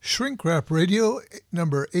Shrink Wrap Radio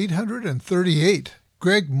number 838,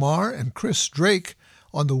 Greg Mahr and Chris Drake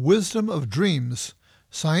on the wisdom of dreams,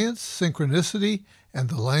 science, synchronicity, and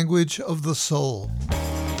the language of the soul.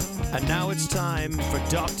 And now it's time for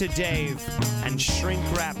Dr. Dave and Shrink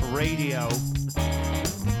Wrap Radio.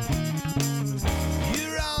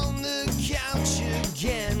 You're on the couch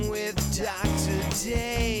again with Dr.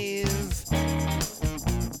 Dave.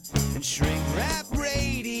 And Shrink Wrap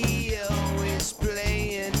Radio is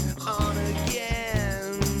playing on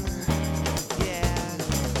again. Yeah,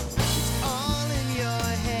 it's all in your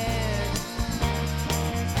head.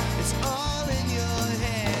 It's all in your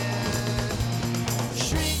head.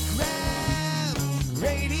 Shrink Wrap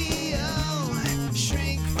Radio.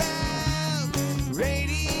 Shrink Wrap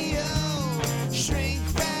Radio. Shrink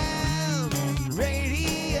Wrap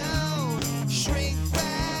Radio. Shrink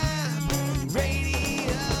Wrap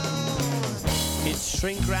Radio. It's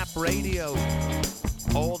Shrink Wrap Radio.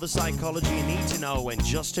 All the psychology you need to know and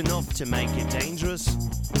just enough to make it dangerous.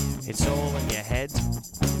 It's all in your head.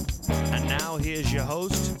 And now here's your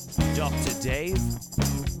host, Dr. Dave.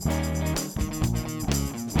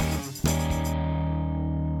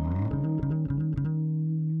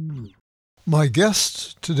 My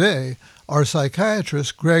guests today are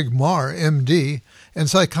psychiatrist Greg Mahr, MD, and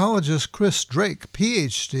psychologist Chris Drake,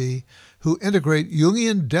 PhD, who integrate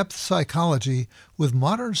Jungian depth psychology with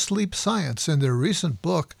modern sleep science in their recent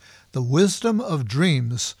book, The Wisdom of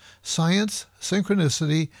Dreams, Science,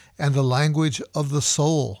 Synchronicity, and the Language of the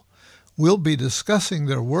Soul. We'll be discussing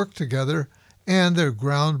their work together and their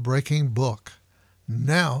groundbreaking book.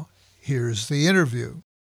 Now, here's the interview.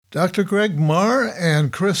 Dr. Greg Mahr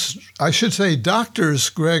and Doctors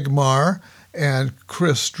Greg Mahr and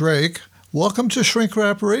Chris Drake, welcome to Shrink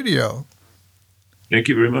Wrap Radio. Thank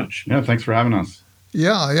you very much. Yeah, thanks for having us.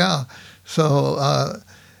 Yeah. So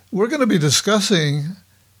we're going to be discussing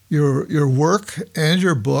your work and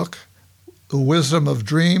your book, The Wisdom of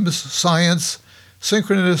Dreams, Science,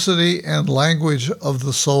 Synchronicity, and Language of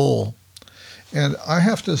the Soul. And I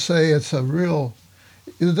have to say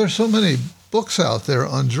there's so many books out there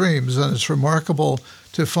on dreams, and it's remarkable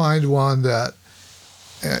to find one that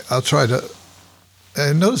and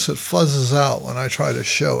notice it fuzzes out when I try to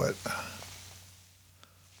show it.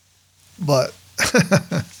 But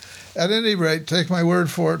at any rate, take my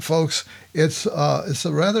word for it, folks. It's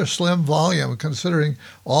a rather slim volume considering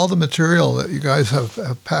all the material that you guys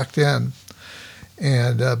have packed in.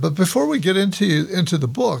 And but before we get into the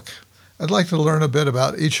book, I'd like to learn a bit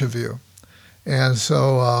about each of you. And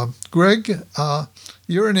so, Greg,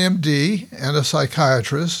 you're an MD and a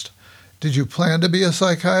psychiatrist. Did you plan to be a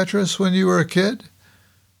psychiatrist when you were a kid?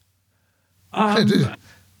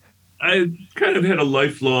 I kind of had a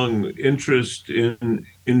lifelong interest in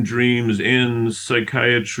dreams and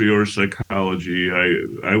psychiatry or psychology.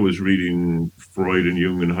 I was reading Freud and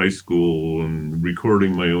Jung in high school and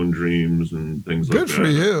recording my own dreams and things like that. Good for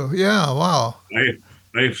you. Yeah, wow. I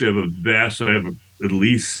actually have at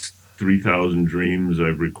least 3,000 dreams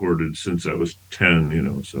I've recorded since I was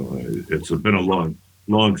 10, so it's been a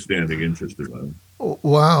long-standing interest of mine.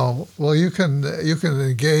 Wow. Well, you can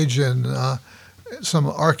engage in some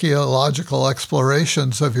archaeological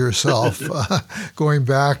explorations of yourself, going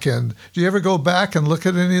back. And do you ever go back and look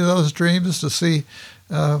at any of those dreams to see?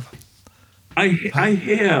 I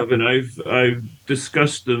have, and I've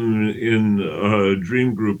discussed them in a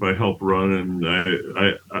dream group I help run, and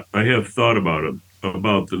I have thought about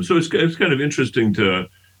them. So it's kind of interesting to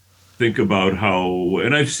think about how,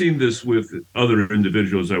 and I've seen this with other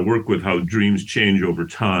individuals I work with, how dreams change over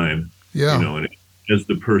time. Yeah. And as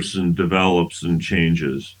the person develops and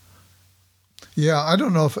changes. Yeah, I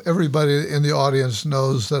don't know if everybody in the audience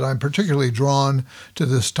knows that I'm particularly drawn to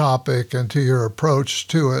this topic and to your approach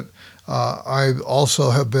to it. I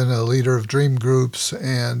also have been a leader of dream groups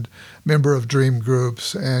and member of dream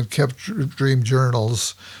groups and kept dream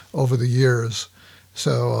journals over the years.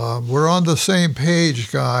 So we're on the same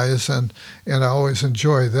page, guys, and I always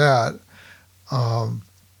enjoy that.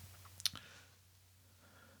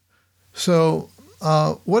 So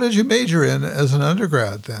what did you major in as an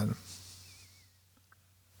undergrad then?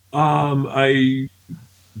 I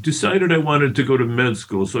decided I wanted to go to med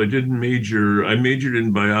school, so I majored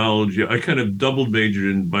in biology. I kind of double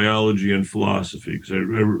majored in biology and philosophy because I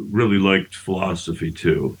really liked philosophy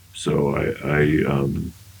too. So I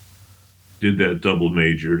did that double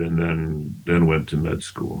majored and then went to med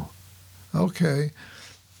school. Okay.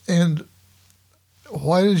 And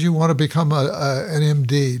why did you want to become an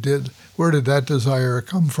MD? Where did that desire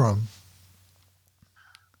come from?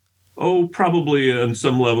 Oh, probably on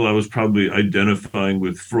some level, I was probably identifying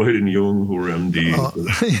with Freud and Jung, who were MDs.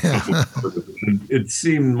 Yeah. It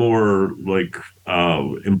seemed more like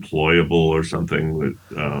employable or something.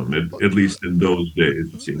 At least in those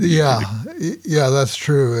days, it seemed easy to. Yeah, that's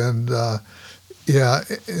true. And yeah,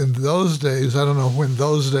 in those days, I don't know when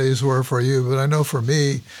those days were for you, but I know for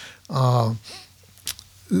me, uh,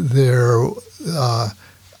 there uh,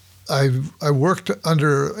 I worked in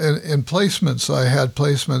placements. I had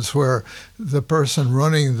placements where the person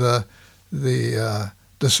running the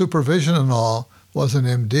supervision and all was an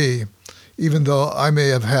MD, even though I may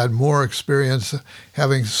have had more experience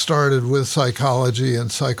having started with psychology and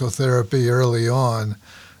psychotherapy early on.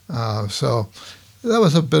 So that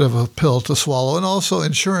was a bit of a pill to swallow, and also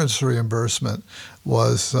insurance reimbursement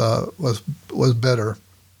was better.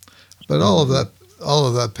 But all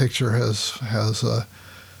of that picture has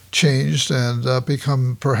changed and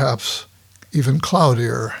become perhaps even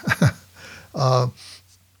cloudier. uh,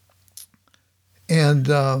 and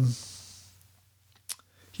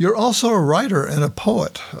you're also a writer and a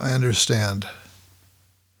poet, I understand.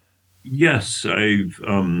 Yes, I've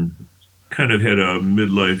kind of had a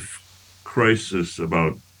midlife crisis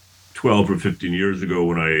about 12 or 15 years ago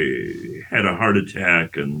when I had a heart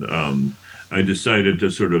attack, and I decided to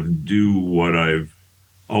sort of do what I've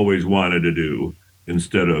always wanted to do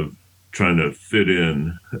instead of trying to fit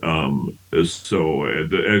in. Actually,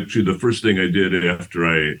 the first thing I did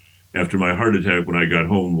after my heart attack when I got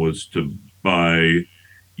home was to buy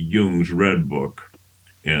Jung's Red Book,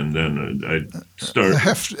 and then I A started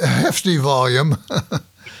hefty volume.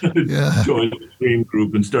 Yeah. joined the dream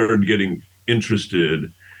group and started getting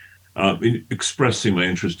interested in expressing my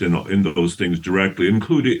interest in those things directly,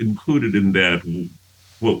 included in that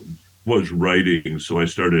what was writing. So I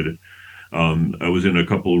started. I was in a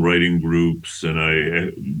couple writing groups, and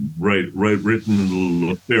I written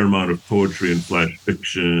a fair amount of poetry and flash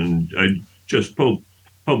fiction. I just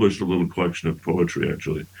published a little collection of poetry,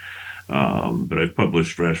 actually. But I've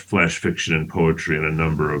published flash fiction and poetry in a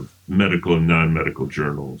number of medical and non-medical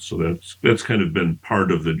journals. So that's kind of been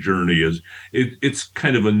part of the journey. It's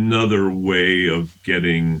kind of another way of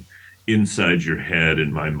getting inside your head,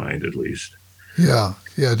 in my mind, at least. Yeah,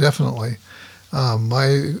 yeah, definitely.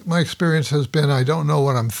 My experience has been I don't know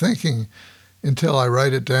what I'm thinking until I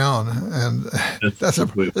write it down, and That's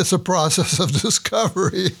it's a process of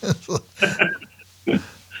discovery.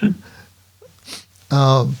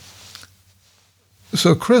 um,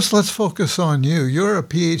 so, Chris, let's focus on you. You're a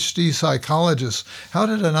PhD psychologist. How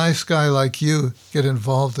did a nice guy like you get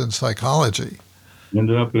involved in psychology?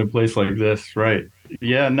 Ended up in a place like this, right?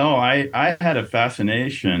 Yeah, no, I had a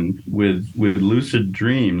fascination with lucid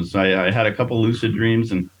dreams. I had a couple lucid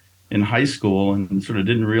dreams in high school and sort of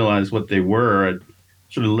didn't realize what they were. It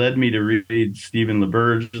sort of led me to read Stephen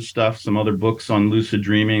LaBerge's stuff, some other books on lucid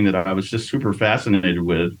dreaming that I was just super fascinated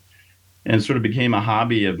with, and sort of became a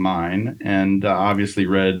hobby of mine. And obviously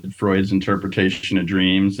read Freud's interpretation of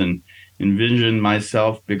dreams and envisioned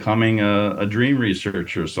myself becoming a dream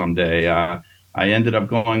researcher someday. I ended up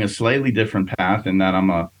going a slightly different path in that I'm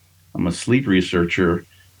a sleep researcher,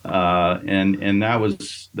 and that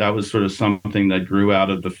was sort of something that grew out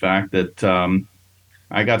of the fact that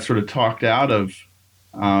I got sort of talked out of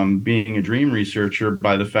being a dream researcher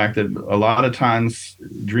by the fact that a lot of times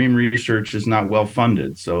dream research is not well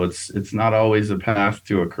funded, so it's not always a path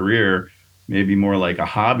to a career, maybe more like a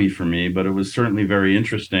hobby for me, but it was certainly very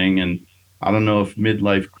interesting. And I don't know if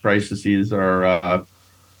midlife crises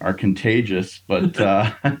are contagious, but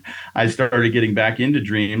I started getting back into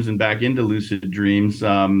dreams and back into lucid dreams,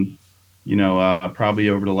 probably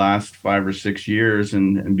over the last 5 or 6 years,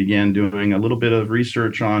 and began doing a little bit of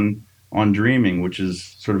research on dreaming, which has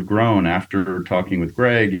sort of grown after talking with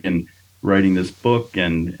Greg and writing this book,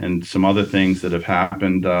 and some other things that have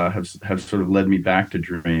happened have sort of led me back to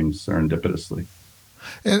dreams serendipitously.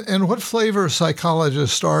 And what flavor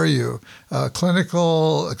psychologist are you?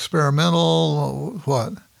 Clinical, experimental,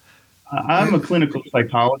 what? I'm a clinical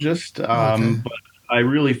psychologist, Okay. but I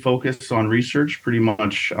really focus on research pretty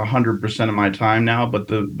much 100% of my time now. But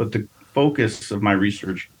the focus of my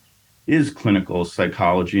research is clinical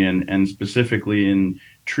psychology, and specifically in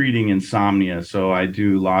treating insomnia. So I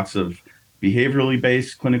do lots of behaviorally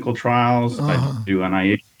based clinical trials. I Uh-huh. do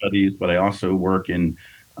NIH studies, but I also work in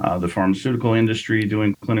the pharmaceutical industry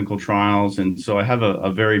doing clinical trials. And so I have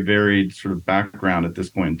a very varied sort of background at this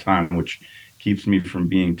point in time, which keeps me from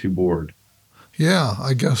being too bored. Yeah,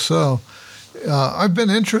 I guess so. I've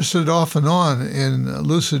been interested off and on in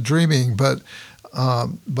lucid dreaming, but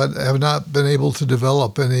have not been able to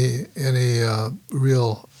develop any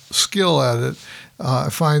real skill at it. I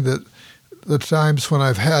find that the times when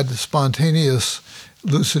I've had spontaneous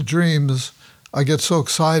lucid dreams, I get so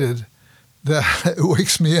excited that it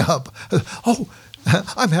wakes me up. Oh,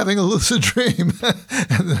 I'm having a lucid dream.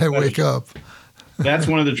 And then I wake up. That's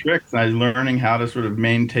one of the tricks. Learning how to sort of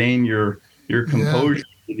maintain your composure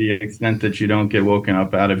to the extent that you don't get woken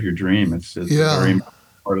up out of your dream. It's a very important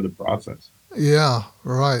part of the process. Yeah,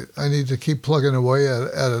 right. I need to keep plugging away at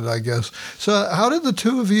it, I guess. So how did the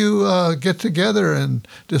two of you get together and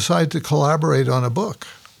decide to collaborate on a book?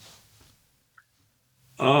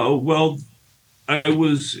 Well, I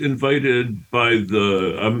was invited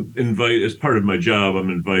as part of my job, I'm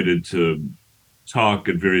invited to talk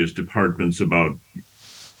at various departments about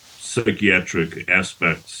psychiatric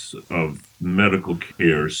aspects of medical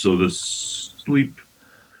care. So the sleep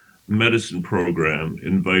medicine program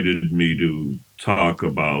invited me to talk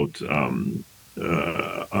about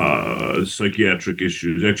psychiatric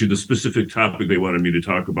issues. Actually, the specific topic they wanted me to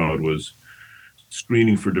talk about was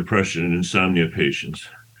screening for depression in insomnia patients.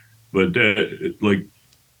 But like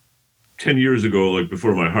 10 years ago, like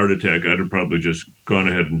before my heart attack, I'd have probably just gone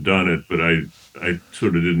ahead and done it. But I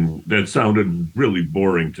sort of didn't. That sounded really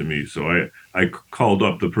boring to me. So I called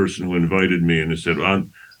up the person who invited me and I said,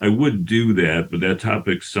 I would do that, but that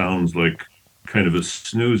topic sounds like kind of a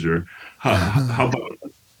snoozer. How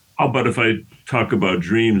about if I talk about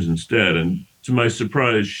dreams instead? And to my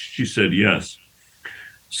surprise, she said yes.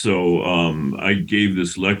 So I gave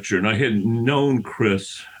this lecture, and I had known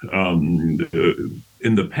Chris in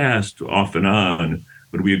the past off and on,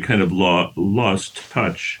 but we had kind of lost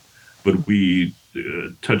touch. But we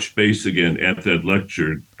touched base again at that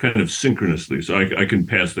lecture, kind of synchronously. So I can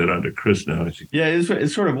pass that on to Chris now. Yeah, it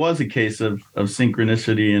sort of was a case of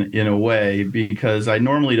synchronicity in a way, because I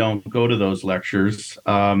normally don't go to those lectures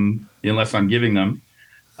unless I'm giving them.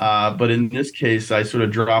 But in this case, I sort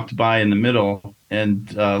of dropped by in the middle,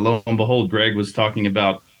 and lo and behold, Greg was talking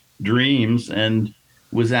about dreams and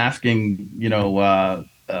was asking,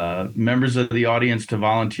 members of the audience to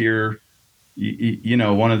volunteer,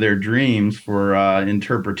 one of their dreams for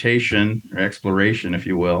interpretation or exploration, if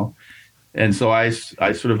you will. And so I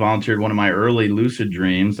sort of volunteered one of my early lucid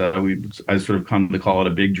dreams. I sort of come to call it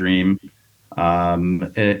a big dream,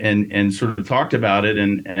 and sort of talked about it.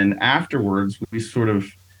 And afterwards, we sort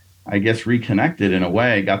of, I guess, reconnected in a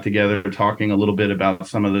way, got together talking a little bit about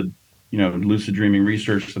some of the, lucid dreaming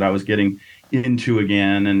research that I was getting into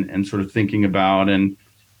again and sort of thinking about. And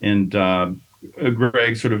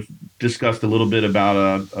Greg sort of discussed a little bit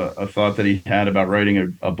about a thought that he had about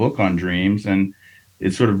writing a book on dreams, and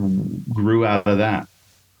it sort of grew out of that.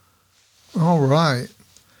 All right.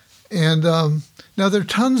 And now there are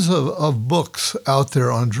tons of books out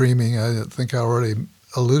there on dreaming. I think I already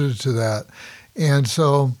alluded to that. And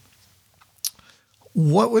so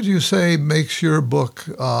what would you say makes your book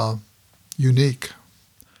unique?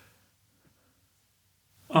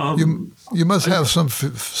 You must have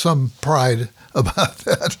some pride about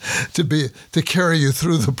that to carry you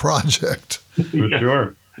through the project. For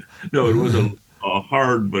sure. No, it was a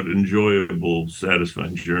hard but enjoyable,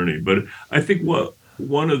 satisfying journey. But I think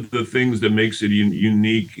one of the things that makes it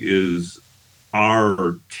unique is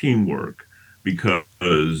our teamwork,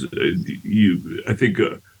 because I think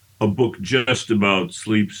a book just about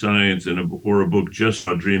sleep science or a book just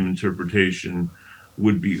about dream interpretation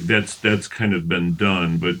would be that's kind of been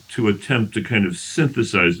done, but to attempt to kind of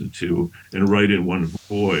synthesize the two and write in one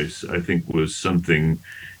voice, I think was something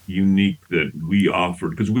unique that we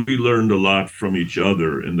offered, because we learned a lot from each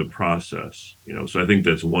other in the process, so I think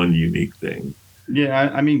that's one unique thing. Yeah,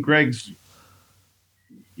 I mean, Greg's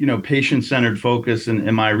patient-centered focus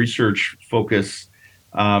and my research focus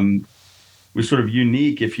was sort of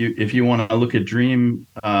unique. If you want to look at dream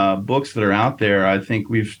books that are out there, I think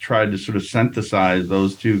we've tried to sort of synthesize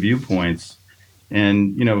those two viewpoints.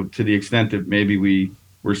 And, to the extent that maybe we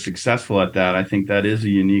were successful at that, I think that is a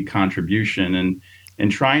unique contribution.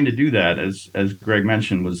 And trying to do that, as Greg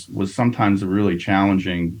mentioned, was sometimes a really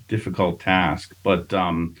challenging, difficult task. But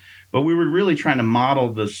we were really trying to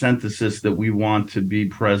model the synthesis that we want to be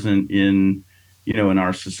present in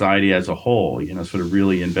our society as a whole, sort of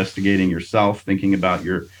really investigating yourself, thinking about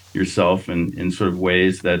yourself in sort of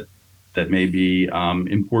ways that may be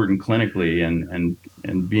important clinically,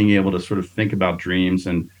 and being able to sort of think about dreams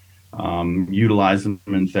and utilize them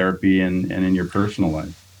in therapy and in your personal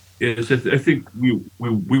life. Yes, I think we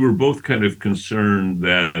were both kind of concerned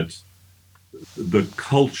that the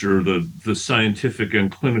culture, the scientific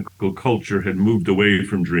and clinical culture, had moved away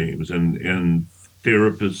from dreams, and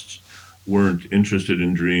therapists weren't interested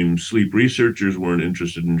in dreams. Sleep researchers weren't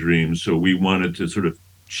interested in dreams. So we wanted to sort of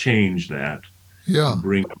change that. Yeah.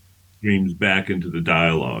 dreams back into the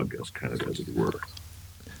dialogue, as it were.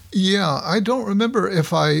 Yeah, I don't remember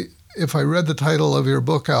if I read the title of your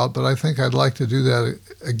book out, but I think I'd like to do that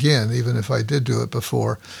again, even if I did do it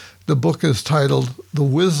before. The book is titled The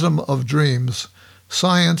Wisdom of Dreams,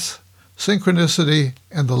 Science, Synchronicity,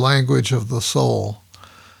 and the Language of the Soul.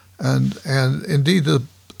 And indeed, the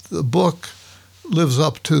book lives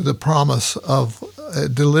up to the promise of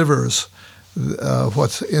delivers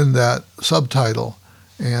what's in that subtitle.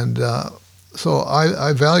 And so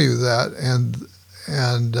I value that,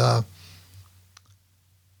 and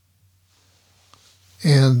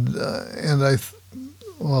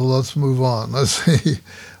well, let's move on. Let's see,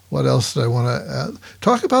 what else did I want to add?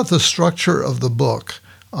 Talk about the structure of the book.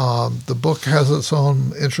 The book has its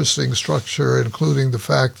own interesting structure, including the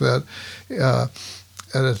fact that at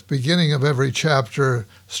the beginning of every chapter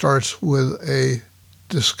starts with a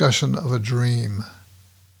discussion of a dream.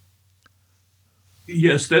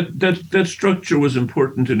 Yes, that structure was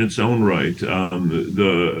important in its own right.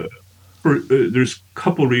 There's a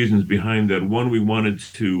couple reasons behind that. One, we wanted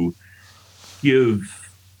to give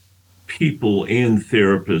people and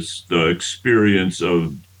therapists the experience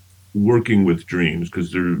of working with dreams,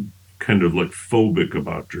 because they're kind of like phobic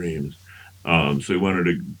about dreams. So we wanted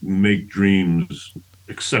to make dreams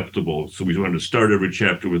acceptable. So we wanted to start every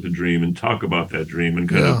chapter with a dream and talk about that dream and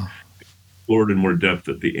kind of explore it in more depth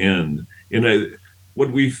at the end. And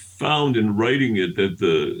what we found in writing it, that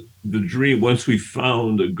the dream, once we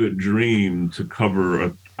found a good dream to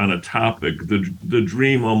cover on a topic, the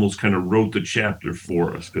dream almost kind of wrote the chapter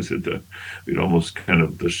for us, because it almost kind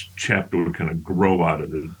of, the chapter would kind of grow out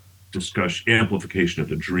of the discussion, amplification of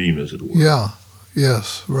the dream, as it were. Yeah.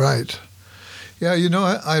 Yes. Right. Yeah.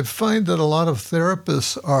 I find that a lot of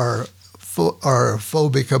therapists are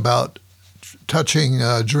phobic about touching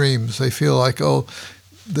dreams. They feel like,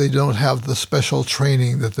 they don't have the special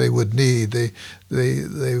training that they would need. They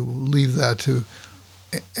leave that to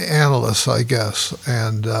analysts, I guess,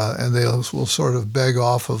 and they will sort of beg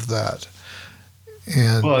off of that.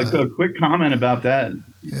 And a quick comment about that.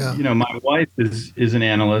 Yeah. My wife is an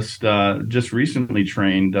analyst, just recently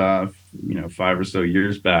trained, 5 or so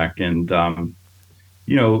years back, and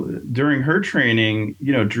during her training,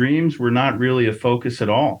 dreams were not really a focus at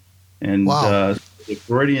all, and wow. The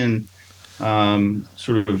Freudian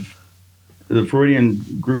the Freudian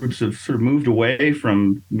groups have sort of moved away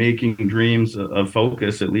from making dreams a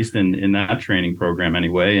focus, at least in that training program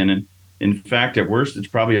anyway. And in fact, at worst, it's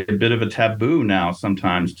probably a bit of a taboo now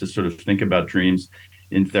sometimes to sort of think about dreams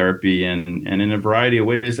in therapy, and in a variety of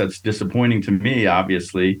ways. That's disappointing to me,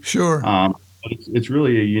 obviously. Sure. But it's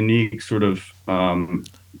really a unique sort of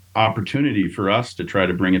opportunity for us to try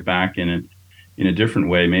to bring it back in a different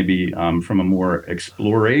way, maybe from a more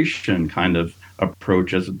exploration kind of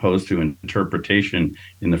approach, as opposed to interpretation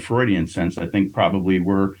in the Freudian sense. I think probably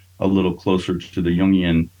we're a little closer to the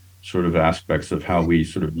Jungian sort of aspects of how we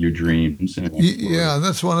sort of view dreams. Yeah,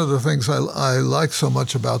 that's one of the things I like so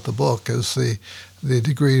much about the book, is the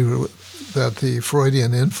degree that the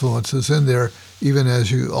Freudian influence is in there, even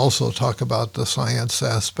as you also talk about the science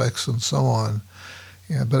aspects and so on.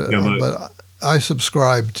 But I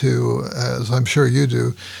subscribe to, as I'm sure you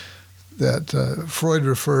do, that Freud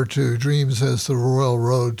referred to dreams as the royal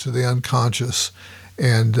road to the unconscious.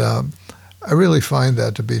 And I really find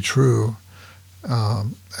that to be true.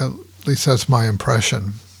 At least that's my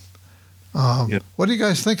impression. What do you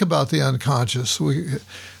guys think about the unconscious?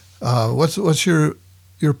 What's your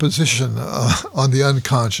position on the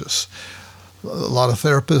unconscious? A lot of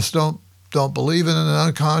therapists don't believe in an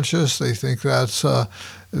unconscious. They think that's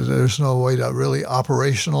there's no way to really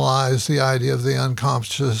operationalize the idea of the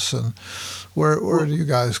unconscious. And where do you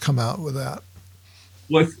guys come out with that?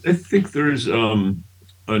 Well, I think there's an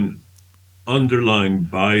underlying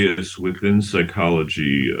bias within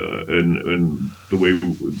psychology, and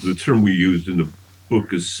the term we used in the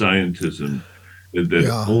book is scientism,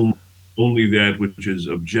 that only that which is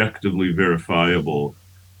objectively verifiable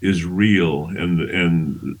is real,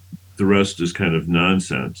 and the rest is kind of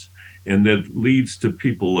nonsense. And that leads to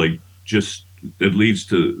people that leads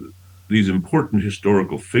to these important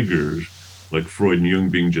historical figures like Freud and Jung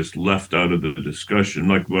being just left out of the discussion.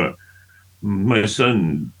 Like my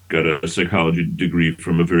son got a psychology degree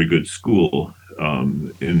from a very good school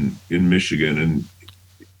in Michigan, and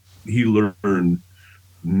he learned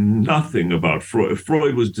nothing about Freud.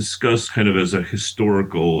 Freud was discussed kind of as a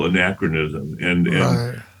historical anachronism,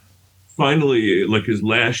 and finally, like his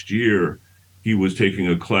last year, he was taking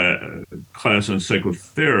a class on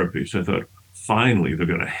psychotherapy. So I thought, finally, they're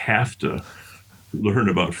going to have to learn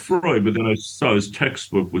about Freud, but then I saw his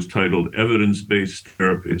textbook was titled Evidence-Based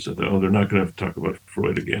Therapy. So I thought, oh, they're not going to have to talk about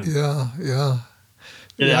Freud again. Yeah, yeah,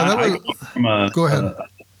 Yeah, yeah. That I was. come from Go ahead.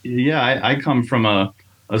 I come from a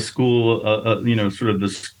school, sort of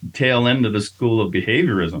the tail end of the school of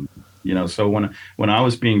behaviorism. So when I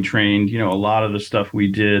was being trained, a lot of the stuff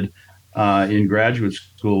we did in graduate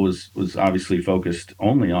school was obviously focused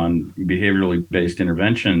only on behaviorally based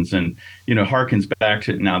interventions, and harkens back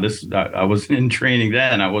to now. I wasn't in training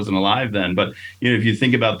then, I wasn't alive then, but if you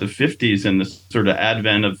think about the '50s and the sort of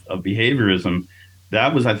advent of behaviorism,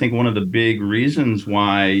 that was, I think, one of the big reasons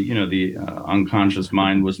why the unconscious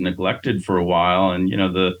mind was neglected for a while, and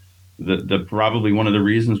the probably one of the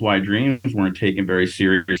reasons why dreams weren't taken very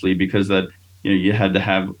seriously, because that you had to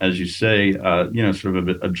have, as you say, sort of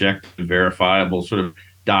an objective, verifiable sort of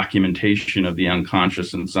documentation of the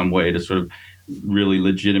unconscious in some way to sort of really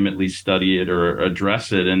legitimately study it or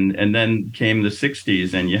address it. And then came the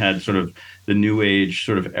 '60s, and you had sort of the new age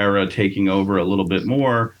sort of era taking over a little bit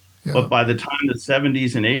more. Yeah, But by the time the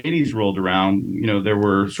 '70s and '80s rolled around, there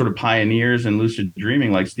were sort of pioneers in lucid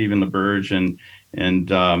dreaming like Stephen LaBerge and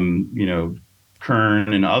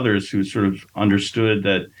Kern and others who sort of understood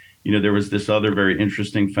that there was this other very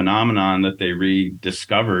interesting phenomenon that they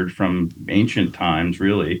rediscovered from ancient times,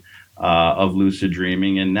 really, of lucid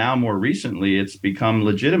dreaming. And now, more recently, it's become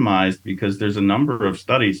legitimized because there's a number of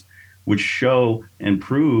studies which show and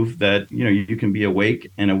prove that you can be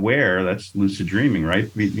awake and aware. That's lucid dreaming, right?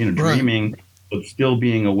 right. Dreaming, but still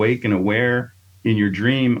being awake and aware in your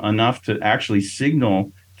dream enough to actually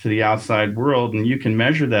signal to the outside world, and you can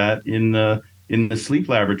measure that in the sleep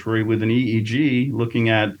laboratory with an EEG, looking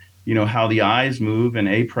at how the eyes move, and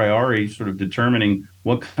a priori sort of determining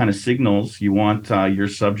what kind of signals you want your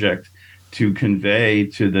subject to convey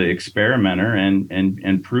to the experimenter,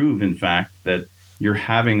 and prove, in fact, that you're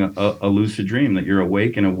having a lucid dream, that you're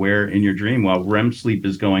awake and aware in your dream while REM sleep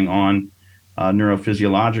is going on.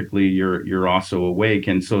 Neurophysiologically, you're also awake,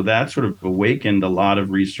 and so that sort of awakened a lot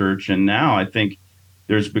of research. And now I think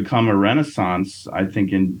there's become a renaissance, I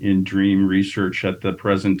think, in dream research at the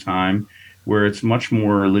present time, where it's much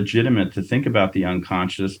more legitimate to think about the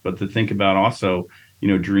unconscious, but to think about also,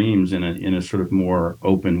 dreams in a sort of more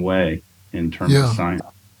open way in terms of science.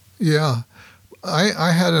 Yeah.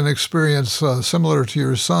 I had an experience similar to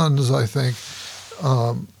your son's, I think,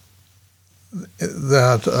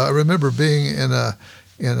 that I remember being in a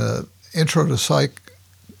intro to psych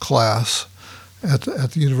class at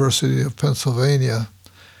the University of Pennsylvania,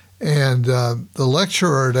 and the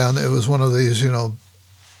lecturer down there, it was one of these,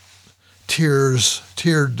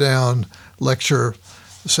 tiered down lecture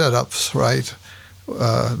setups, right?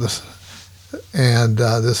 This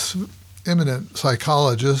eminent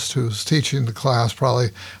psychologist who was teaching the class,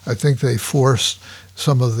 probably, I think they forced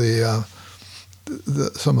some of the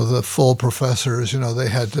full professors, they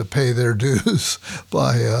had to pay their dues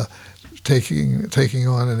by taking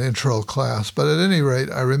on an intro class. But at any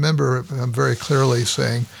rate, I remember him very clearly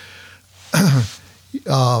saying,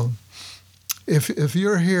 if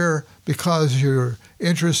you're here because you're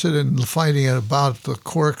interested in finding out about the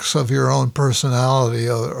quirks of your own personality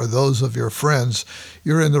or those of your friends,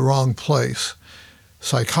 you're in the wrong place.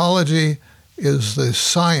 Psychology is the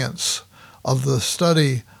science of the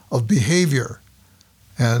study of behavior.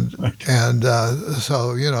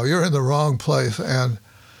 So, you're in the wrong place. And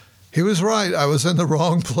he was right. I was in the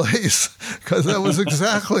wrong place, because that was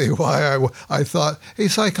exactly why I thought, hey,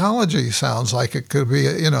 psychology sounds like it could be,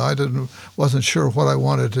 I wasn't sure what I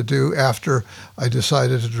wanted to do after I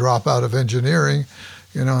decided to drop out of engineering,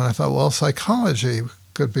 and I thought, well, psychology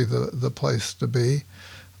could be the place to be.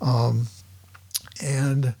 And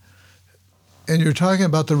you're talking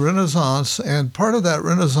about the Renaissance, and part of that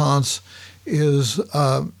Renaissance is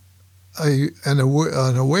an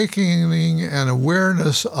awakening and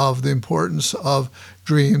awareness of the importance of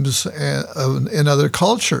dreams in other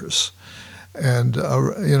cultures, and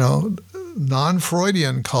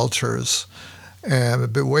non-Freudian cultures,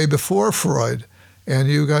 and way before Freud. And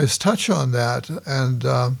you guys touch on that, and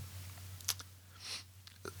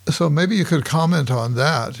so maybe you could comment on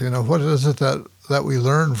that. What is it that we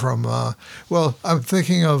learn from? Well, I'm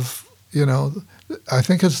thinking of I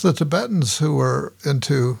think it's the Tibetans who were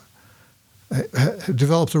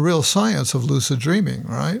developed a real science of lucid dreaming,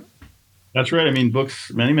 right? That's right. I mean,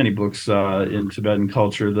 many books in Tibetan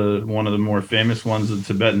culture. One of the more famous ones, the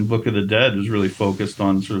Tibetan Book of the Dead, is really focused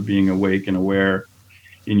on sort of being awake and aware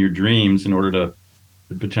in your dreams in order to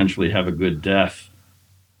potentially have a good death.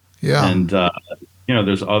 Yeah. And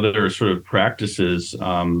there's other sort of practices.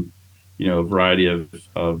 A variety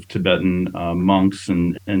of Tibetan monks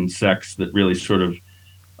and sects that really sort of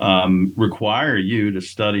require you to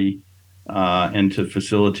study and to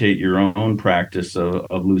facilitate your own practice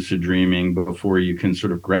of lucid dreaming before you can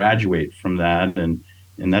sort of graduate from that. And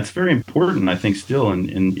that's very important, I think, still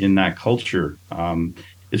in that culture.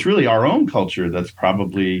 It's really our own culture that's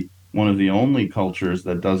probably one of the only cultures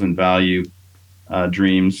that doesn't value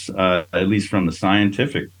dreams, at least from the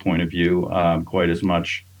scientific point of view, quite as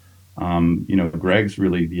much. Greg's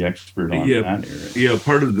really the expert on that area. Yeah,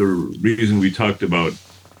 part of the reason we talked about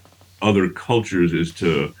other cultures is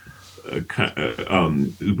to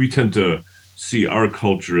we tend to see our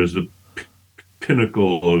culture as the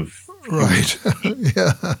pinnacle of right.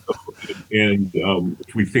 Yeah. And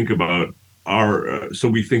if we think about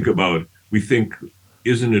we think,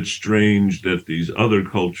 isn't it strange that these other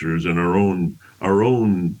cultures and our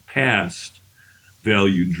own past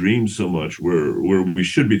value dreams so much, where we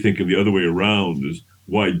should be thinking the other way around is,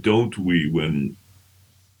 why don't we, when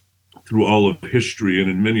through all of history and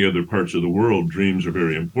in many other parts of the world, dreams are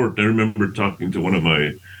very important. I remember talking to one of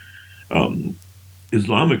my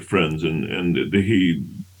Islamic friends, and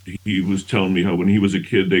he was telling me how when he was a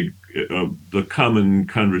kid, the common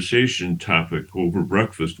conversation topic over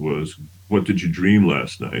breakfast was, "What did you dream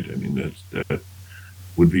last night?" I mean, that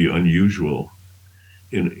would be unusual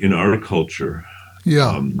in our culture.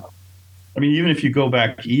 Yeah. I mean, even if you go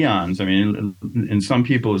back eons, I mean, and some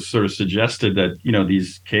people have sort of suggested that,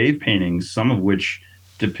 these cave paintings, some of which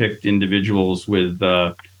depict individuals with,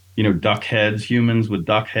 duck heads, humans with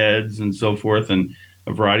duck heads and so forth, and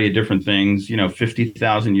a variety of different things,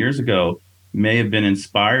 50,000 years ago, may have been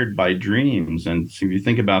inspired by dreams. And so if you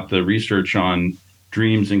think about the research on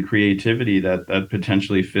dreams and creativity, that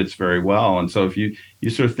potentially fits very well. And so if you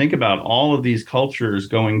sort of think about all of these cultures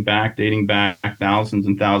dating back thousands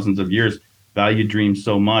and thousands of years, value dreams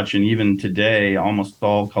so much, and even today, almost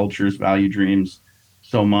all cultures value dreams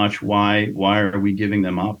so much. Why are we giving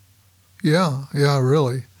them up? Yeah,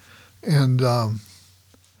 really. And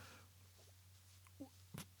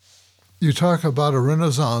you talk about a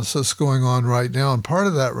renaissance that's going on right now, and part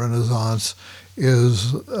of that renaissance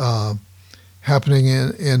is happening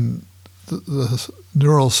in the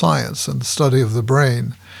neuroscience and the study of the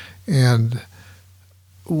brain. And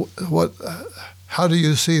how do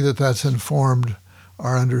you see that that's informed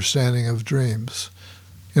our understanding of dreams?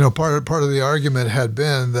 Part of the argument had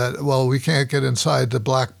been that, well, we can't get inside the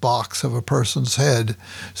black box of a person's head,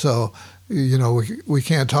 so we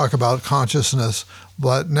can't talk about consciousness,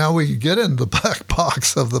 but now we get in the black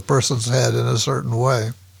box of the person's head in a certain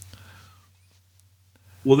way.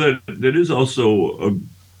 Well, that is also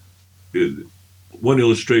one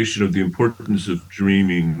illustration of the importance of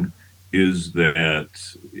dreaming, is that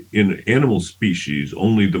in animal species,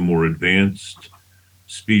 only the more advanced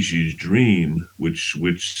species dream, which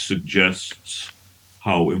suggests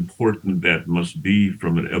how important that must be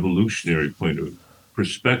from an evolutionary point of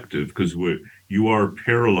perspective, because you are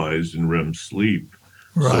paralyzed in REM sleep.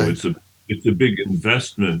 Right. So it's a big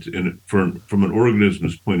investment from an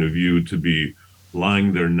organism's point of view to be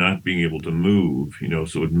lying there not being able to move,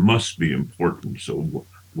 so it must be important. So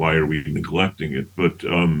why are we neglecting it? But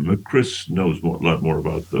Chris knows a lot more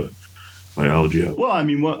about the biology of it. Well,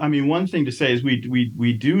 one thing to say is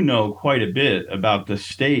we do know quite a bit about the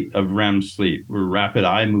state of REM sleep, or rapid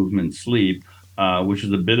eye movement sleep, which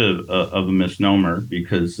is a bit of a misnomer,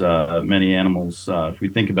 because many animals, if we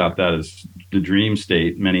think about that as the dream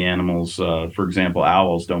state, many animals, for example,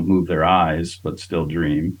 owls, don't move their eyes but still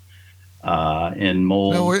dream. And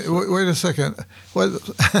moles. No, wait a second.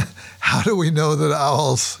 How do we know that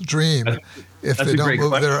owls dream if they don't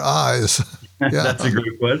move their eyes? Yeah. That's a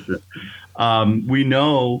great question. We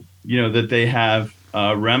know, that they have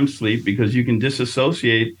REM sleep because you can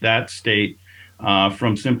disassociate that state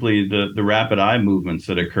from simply the rapid eye movements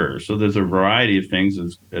that occur. So there's a variety of things,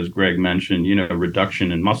 as Greg mentioned,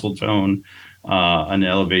 reduction in muscle tone, an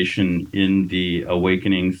elevation in the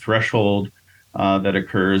awakening threshold that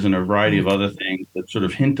occurs, and a variety of other things that sort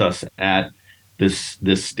of hint us at this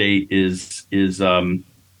state is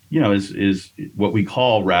what we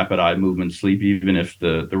call rapid eye movement sleep, even if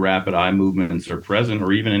the rapid eye movements are present,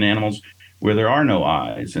 or even in animals where there are no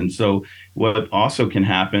eyes. And so what also can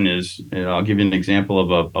happen is, I'll give you an example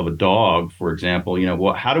of a dog, for example.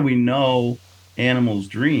 How do we know animals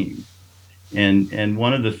dream? And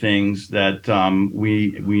one of the things that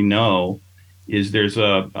we know is there's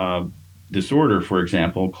a disorder, for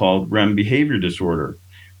example, called REM behavior disorder,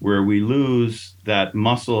 where we lose that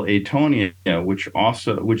muscle atonia,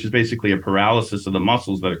 which is basically a paralysis of the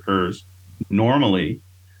muscles that occurs normally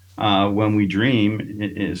when we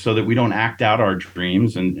dream, so that we don't act out our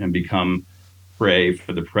dreams and become prey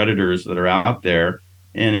for the predators that are out there.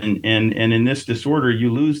 And in this disorder,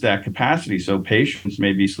 you lose that capacity. So patients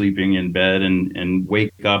may be sleeping in bed and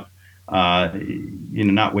wake up,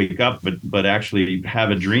 not wake up, but actually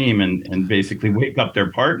have a dream and basically wake up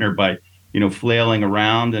their partner by, flailing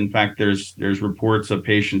around. In fact, there's reports of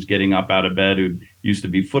patients getting up out of bed who used to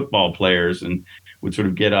be football players and would sort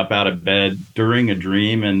of get up out of bed during a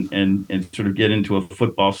dream and sort of get into a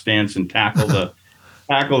football stance and tackle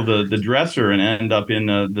the dresser and end up in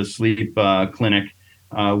the sleep clinic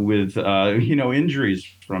with injuries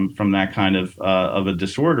from that kind of a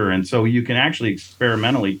disorder. And so you can actually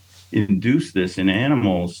experimentally induce this in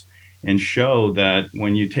animals and show that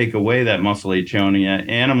when you take away that muscle atonia,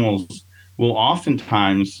 animals will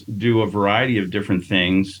oftentimes do a variety of different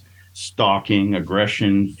things. Stalking,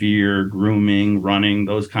 aggression, fear, grooming, running,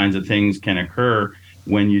 those kinds of things can occur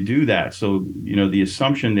when you do that. So, the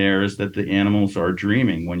assumption there is that the animals are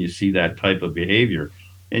dreaming when you see that type of behavior.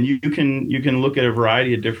 And you can look at a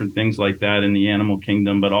variety of different things like that in the animal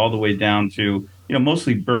kingdom, but all the way down to,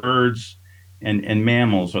 mostly birds and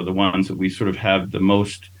mammals are the ones that we sort of have the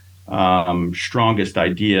most strongest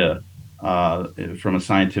idea from a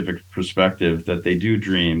scientific perspective that they do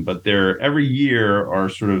dream. But they're every year are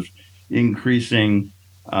sort of increasing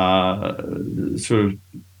sort of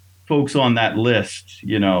folks on that list,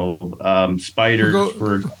 spiders,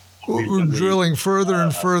 we're drilling further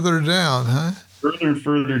and further down, huh? Further and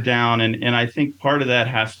further down. And I think part of that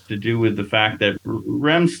has to do with the fact that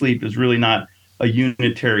REM sleep is really not a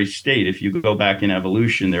unitary state. If you go back in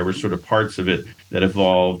evolution, there were sort of parts of it that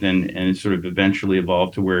evolved and sort of eventually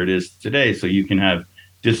evolved to where it is today. So you can have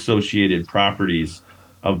dissociated properties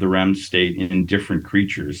of the REM state in different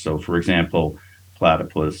creatures. So, for example,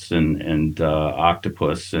 platypus and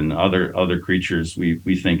octopus and other creatures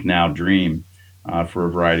we think now dream for a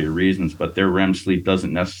variety of reasons, but their REM sleep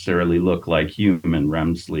doesn't necessarily look like human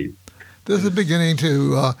REM sleep. This is beginning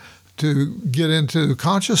to get into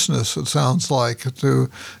consciousness, it sounds like.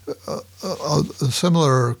 A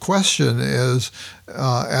similar question is,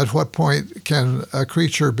 at what point can a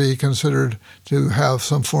creature be considered to have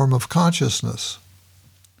some form of consciousness?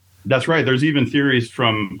 That's right. There's even theories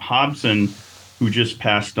from Hobson, who just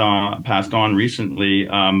passed on recently,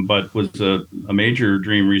 but was a major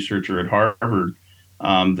dream researcher at Harvard,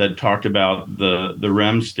 that talked about the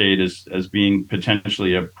REM state as being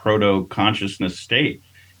potentially a proto-consciousness state,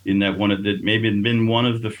 in that that maybe had been one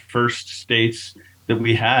of the first states that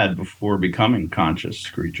we had before becoming conscious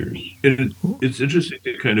creatures. It's interesting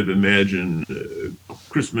to kind of imagine,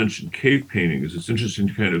 Chris mentioned cave paintings. It's interesting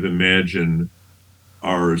to kind of imagine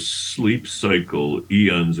our sleep cycle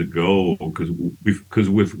eons ago, because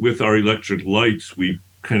with our electric lights, we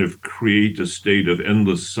kind of create a state of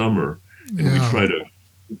endless summer, and we try to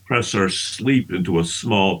press our sleep into a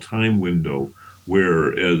small time window,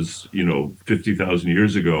 whereas 50,000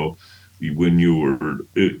 years ago, when you were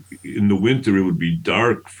in the winter, it would be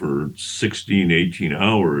dark for 16, 18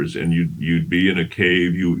 hours, and you'd be in a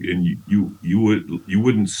cave. You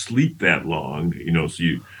wouldn't sleep that long, so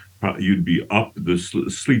you'd be up. The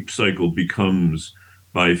sleep cycle becomes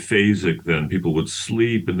biphasic. Then people would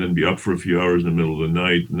sleep and then be up for a few hours in the middle of the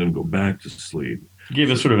night and then go back to sleep.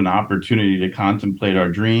 Give us sort of an opportunity to contemplate our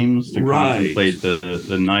dreams, to contemplate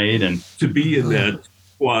the night, and to be in that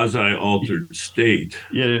quasi-altered state.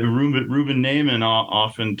 Yeah, Ruben Naiman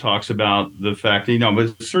often talks about the fact that,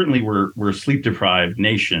 but certainly we're a sleep-deprived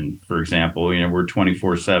nation, for example. We're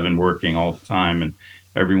 24/7 working all the time, and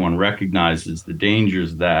everyone recognizes the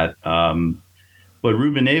dangers of that. But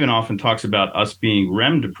Ruben Naiman often talks about us being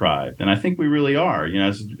REM deprived, and I think we really are.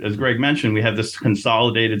 As Greg mentioned, we have this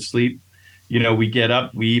consolidated sleep. We get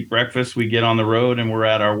up, we eat breakfast, we get on the road, and we're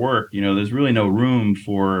at our work. There's really no room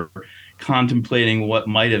for contemplating what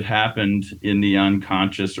might have happened in the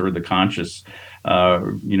unconscious or the conscious,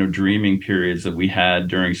 dreaming periods that we had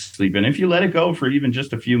during sleep. And if you let it go for even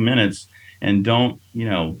just a few minutes and don't,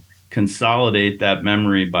 consolidate that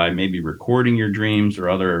memory by maybe recording your dreams or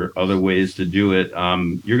other ways to do it,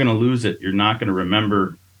 you're going to lose it. You're not going to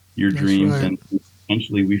remember your dreams. Right. And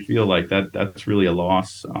essentially we feel like that's really a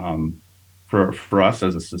loss for us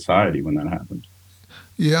as a society when that happens.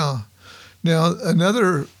 Yeah. Now,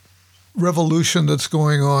 another revolution that's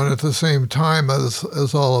going on at the same time as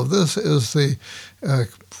all of this is the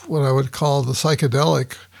what I would call the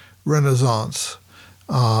psychedelic renaissance,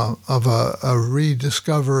 of a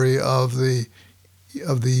rediscovery of the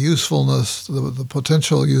usefulness, the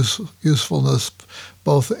potential usefulness,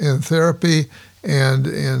 both in therapy and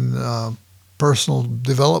in personal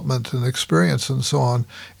development and experience and so on.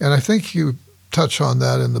 And I think you touch on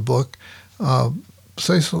that in the book.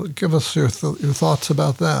 Give us your thoughts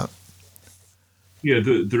about that. Yeah,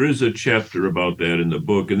 there is a chapter about that in the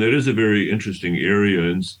book, and that is a very interesting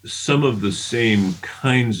area. And some of the same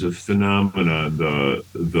kinds of phenomena,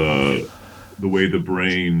 the way the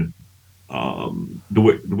brain,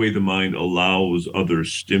 the way the mind allows other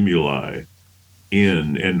stimuli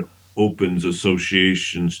in and opens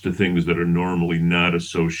associations to things that are normally not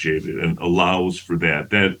associated, and allows for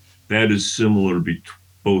that. That is similar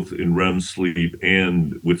both in REM sleep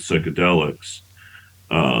and with psychedelics.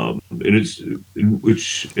 And it's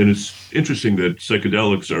interesting that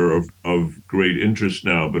psychedelics are of great interest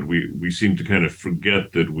now, but we seem to kind of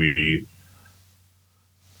forget that we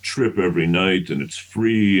trip every night and it's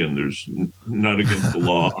free and there's not against the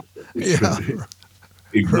law. We Yeah, should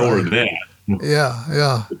ignore right. that. Yeah,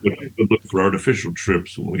 yeah, But look for artificial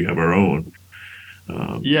trips when we have our own.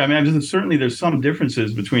 Um, Yeah, I mean, certainly there's some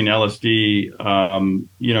differences between LSD, and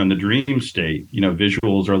the dream state.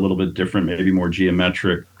 Visuals are a little bit different, maybe more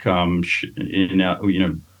geometric. While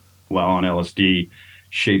on LSD,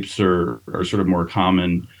 shapes are sort of more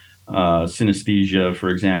common. Synesthesia, for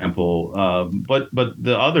example, but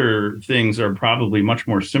the other things are probably much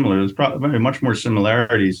more similar. There's probably much more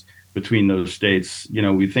similarities between those states.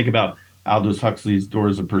 We think about Aldous Huxley's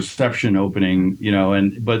Doors of Perception opening,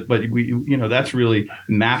 but we, that's really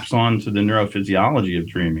maps onto the neurophysiology of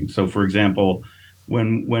dreaming. So, for example,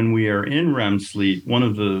 when we are in REM sleep, one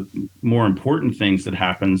of the more important things that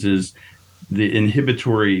happens is the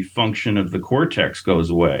inhibitory function of the cortex goes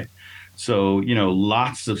away. So,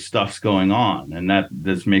 lots of stuff's going on, and that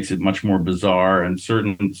this makes it much more bizarre. And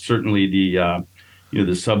certainly the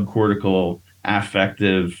subcortical,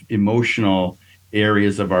 affective, emotional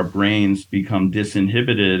areas of our brains become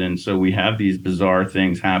disinhibited, and so we have these bizarre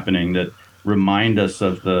things happening that remind us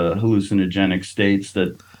of the hallucinogenic states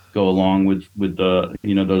that go along with the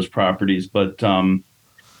those properties. But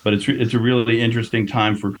it's a really interesting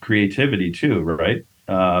time for creativity too, right?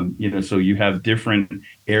 So you have different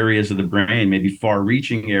areas of the brain, maybe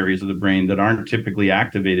far-reaching areas of the brain that aren't typically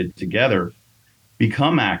activated together,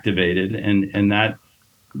 become activated, and that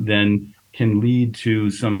then can lead to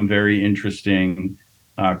some very interesting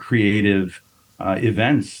creative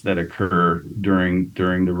events that occur during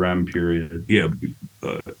the REM period. yeah,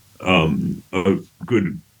 uh, a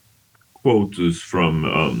good quote is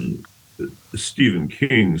from Stephen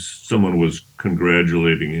King's. Someone was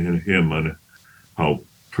congratulating him on how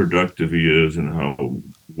productive he is and how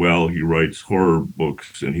well he writes horror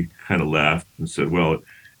books, and he kind of laughed and said, "Well,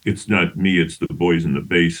 it's not me; it's the boys in the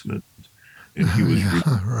basement." And he was yeah,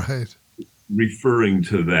 right. referring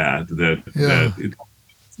to that Yeah, it's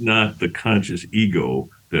not the conscious ego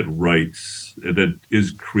that writes, that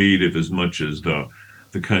is creative as much as the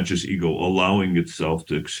conscious ego allowing itself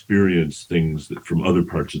to experience things that from other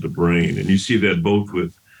parts of the brain. And you see that both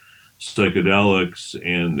with psychedelics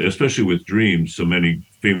and especially with dreams. So many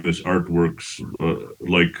famous artworks,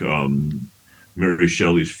 like Mary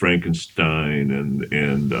Shelley's Frankenstein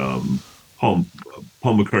and Paul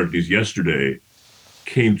McCartney's Yesterday,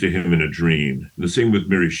 came to him in a dream. The same with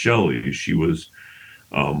Mary Shelley. She was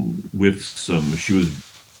she was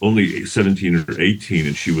only 17 or 18,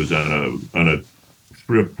 and she was on a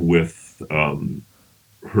trip with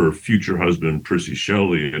her future husband, Percy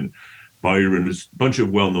Shelley, and Byron. A bunch of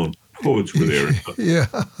well-known poets were there. yeah,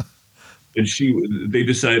 And they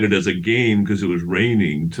decided as a game, because it was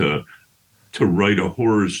raining, to write a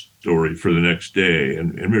horror story for the next day.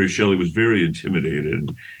 And Mary Shelley was very intimidated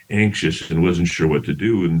and anxious and wasn't sure what to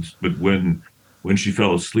do. But when she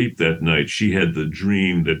fell asleep that night, she had the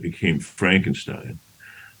dream that became Frankenstein.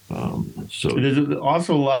 So There's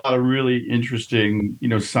also a lot of really interesting,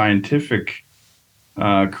 scientific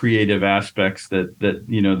creative aspects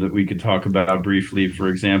that we could talk about briefly. For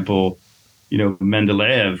example,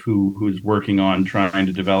 Mendeleev, who's working on trying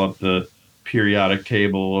to develop the periodic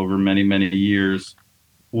table over many years,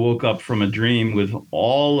 woke up from a dream with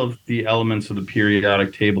all of the elements of the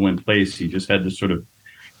periodic table in place. He just had to sort of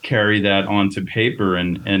carry that onto paper.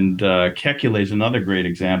 And Kekulé is another great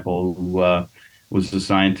example, who was a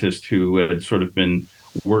scientist who had sort of been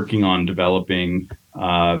working on developing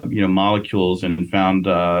molecules, and found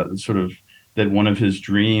sort of that one of his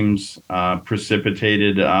dreams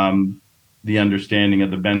precipitated the understanding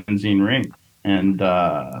of the benzene ring. And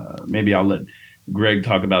maybe I'll let Greg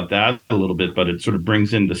talk about that a little bit, but it sort of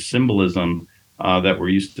brings in the symbolism that we're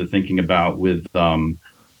used to thinking about with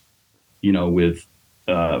you know with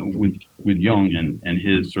Jung and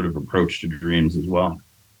his sort of approach to dreams as well.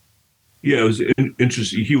 yeah, it was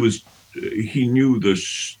interesting. He knew the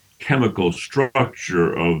chemical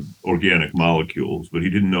structure of organic molecules, but he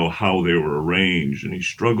didn't know how they were arranged, and he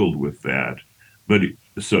struggled with that. But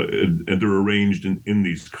and they're arranged in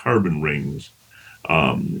these carbon rings.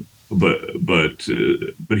 But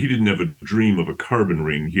he didn't have a dream of a carbon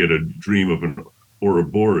ring. He had a dream of an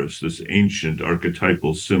Ouroboros, this ancient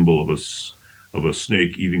archetypal symbol of a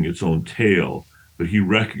snake eating its own tail. But he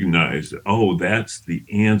recognized, oh, that's the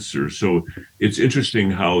answer. So it's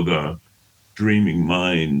interesting how the dreaming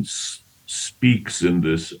mind speaks in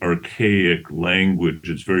this archaic language.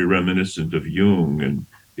 It's very reminiscent of Jung, and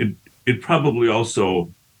it probably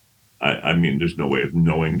also. I mean, there's no way of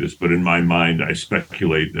knowing this, but in my mind, I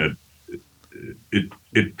speculate that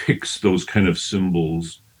it picks those kind of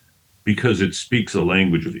symbols because it speaks a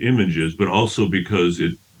language of images, but also because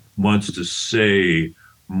it wants to say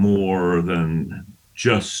more than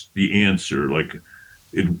just the answer. Like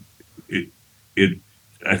it, it, it.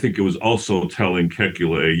 I think it was also telling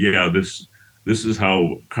Kekule, yeah, this is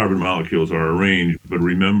how carbon molecules are arranged, but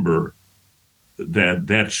remember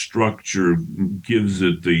that structure gives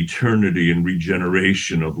it the eternity and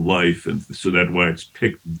regeneration of life, and so that's why it's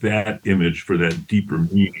picked that image for that deeper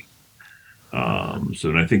meaning.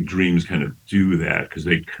 And I think dreams kind of do that because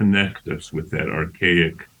they connect us with that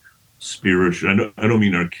archaic spiritual. I don't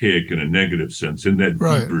mean archaic in a negative sense, in that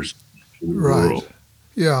deeper world.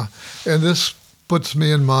 Yeah, and this puts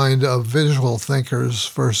me in mind of visual thinkers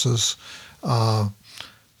versus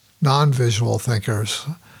non-visual thinkers.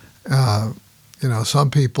 Some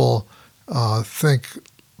people think,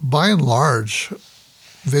 by and large,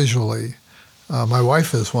 visually. My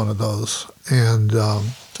wife is one of those, and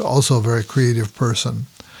also a very creative person.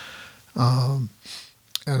 And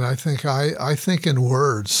I think I think in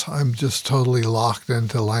words. I'm just totally locked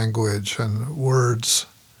into language and words.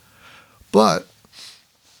 But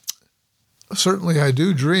certainly I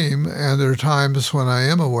do dream, and there are times when I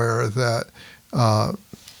am aware that I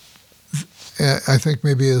think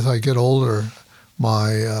maybe as I get older,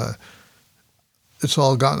 it's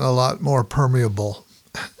all gotten a lot more permeable,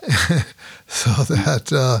 so that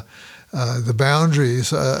the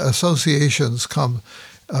boundaries, associations come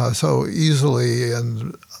so easily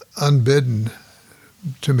and unbidden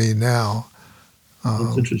to me now.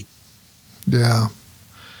 That's interesting. Yeah.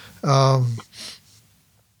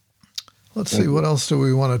 Let's see, what else do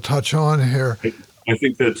we want to touch on here? I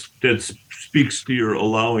think that speaks to your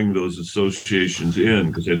allowing those associations in,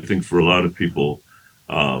 because I think for a lot of people,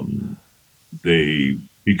 they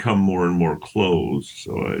become more and more closed.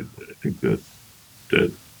 So I think that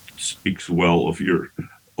speaks well of your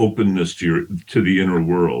openness to the inner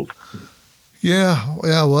world. Yeah.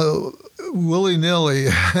 Well, willy-nilly,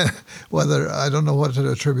 whether I don't know what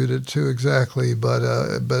to attribute it to exactly, but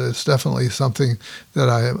it's definitely something that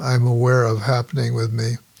I'm aware of happening with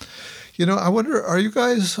me. I wonder, are you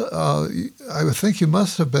guys, I would think you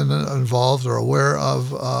must have been involved or aware of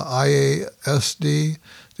IASD,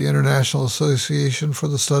 the International Association for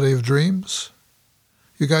the Study of Dreams?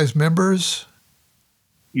 You guys members?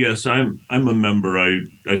 Yes, I'm a member. I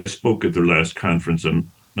spoke at their last conference.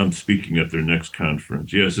 I'm speaking at their next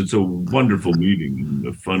conference. Yes, it's a wonderful meeting and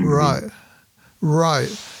a fun group.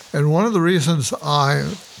 Right. And one of the reasons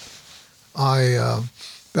that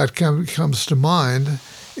comes to mind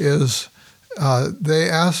is they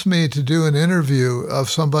asked me to do an interview of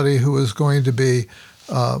somebody who was going to be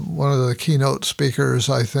one of the keynote speakers,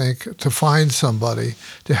 I think, to find somebody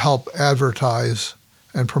to help advertise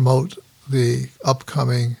and promote the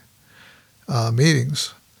upcoming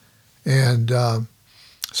meetings. And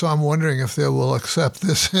so I'm wondering if they will accept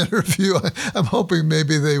this interview. I'm hoping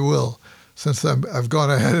maybe they will, since I've gone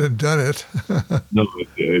ahead and done it. No,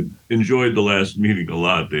 I enjoyed the last meeting a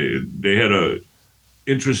lot. They had a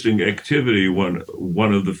interesting activity.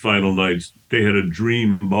 One of the final nights, they had a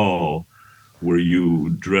dream ball where you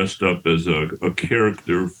dressed up as a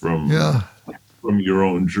character from your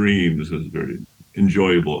own dreams. It was very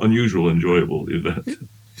unusual, enjoyable event.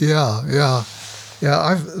 Yeah.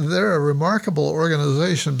 They're a remarkable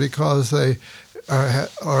organization because they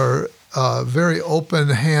are very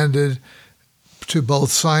open-handed to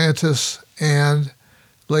both scientists and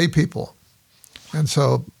lay people. And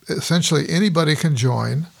so essentially anybody can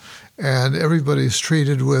join, and everybody's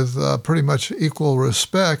treated with pretty much equal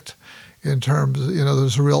respect in terms,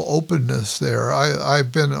 there's a real openness there.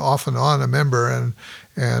 I've been off and on a member, and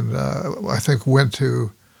I think went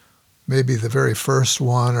to maybe the very first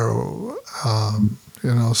one, or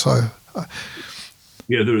so.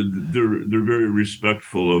 Yeah, they're very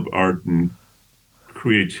respectful of art and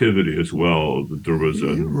creativity as well. There was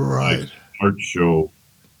a art show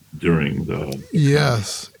during the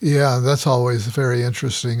Yes, yeah, that's always very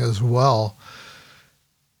interesting as well.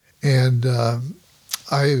 And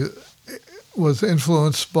I was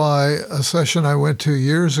influenced by a session I went to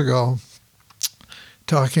years ago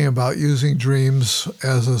talking about using dreams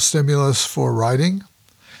as a stimulus for writing,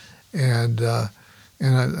 and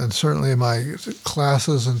certainly in my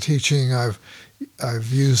classes and teaching, I've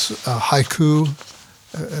used haiku.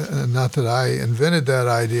 Not that I invented that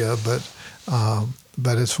idea,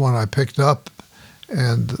 but it's one I picked up,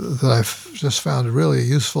 and that I've just found a really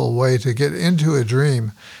useful way to get into a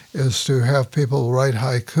dream is to have people write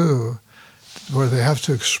haiku, where they have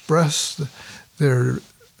to express their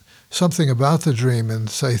something about the dream in,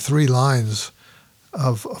 say, 3 lines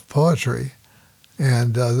of poetry,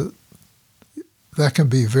 and that can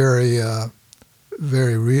be very,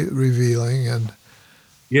 very revealing. And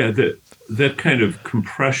yeah, that kind of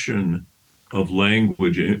compression of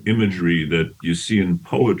language imagery that you see in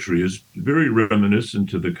poetry is very reminiscent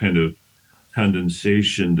to the kind of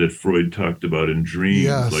condensation that Freud talked about in dreams.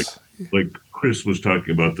 yes, Like Chris was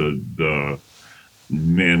talking about the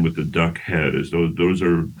man with the duck head. Is those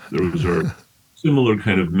are similar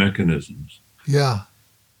kind of mechanisms. yeah,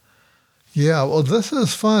 yeah. Well, this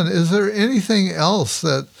is fun. Is there anything else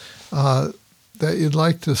that that you'd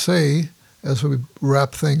like to say as we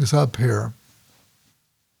wrap things up here?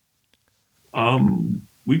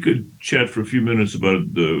 We could chat for a few minutes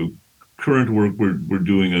about the current work we're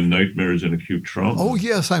doing on nightmares and acute trauma. Oh,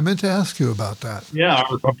 yes, I meant to ask you about that. Yeah,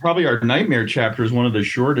 probably our nightmare chapter is one of the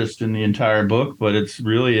shortest in the entire book, but it's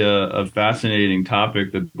really a fascinating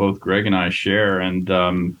topic that both Greg and I share.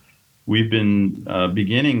 And we've been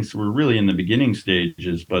beginning, so we're really in the beginning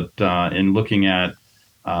stages, but in looking at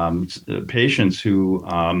patients who,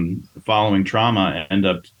 following trauma, end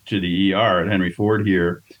up to the ER at Henry Ford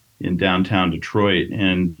here in downtown Detroit,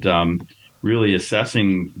 and really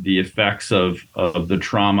assessing the effects of the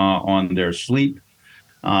trauma on their sleep,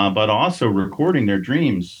 but also recording their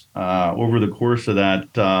dreams over the course of that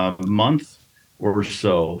month or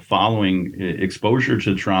so following exposure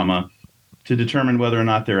to trauma, to determine whether or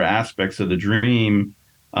not there are aspects of the dream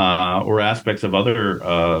or aspects of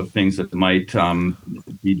other things that might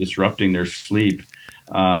be disrupting their sleep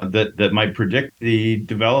that might predict the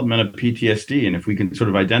development of PTSD. And if we can sort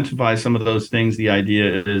of identify some of those things, the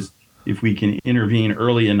idea is if we can intervene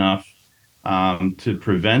early enough to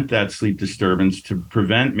prevent that sleep disturbance, to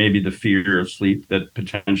prevent maybe the fear of sleep that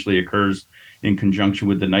potentially occurs in conjunction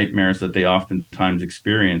with the nightmares that they oftentimes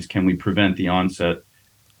experience, can we prevent the onset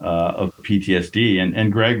of PTSD?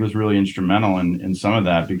 And Greg was really instrumental in some of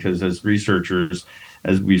that, because as researchers,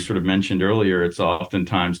 as we sort of mentioned earlier, it's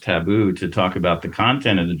oftentimes taboo to talk about the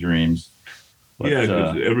content of the dreams. But, yeah,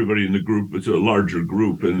 because everybody in the group, it's a larger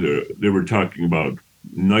group, and they were talking about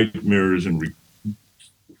nightmares and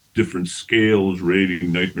different scales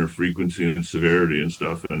rating nightmare frequency and severity and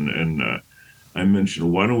stuff. And I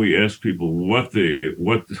mentioned, why don't we ask people what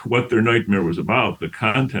their nightmare was about, the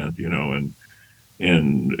content,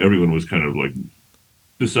 and everyone was kind of like,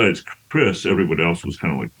 besides Chris, everybody else was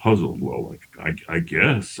kind of like puzzled. Well, like, I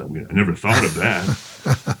guess, I mean, I never thought of that.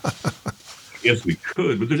 I guess we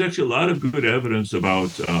could, but there's actually a lot of good evidence about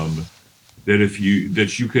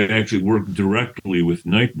that you can actually work directly with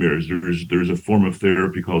nightmares. There's a form of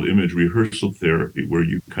therapy called image rehearsal therapy, where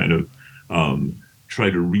you kind of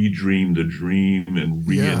try to redream the dream and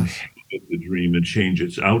re-inhabit the dream and change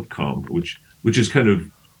its outcome, which is kind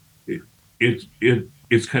of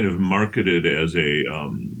it's kind of marketed as a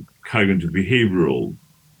cognitive behavioral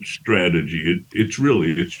strategy.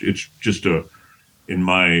 It's just in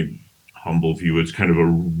my humble view, it's kind of a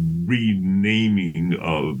renaming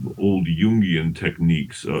of old Jungian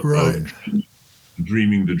techniques of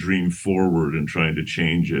dreaming the dream forward and trying to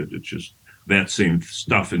change it. It's just that same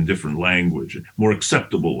stuff in different language, more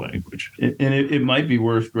acceptable language. And it might be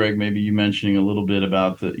worth, Greg, maybe you mentioning a little bit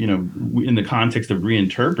about the, in the context of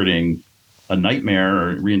reinterpreting a nightmare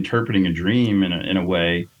or reinterpreting a dream in a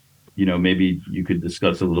way, maybe you could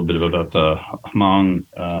discuss a little bit about the Hmong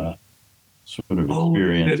sort of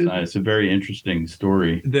experience. It's a very interesting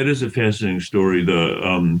story. That is a fascinating story.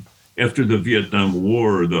 After the Vietnam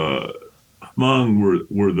War, the Hmong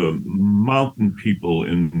were the mountain people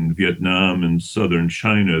in Vietnam and southern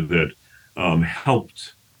China that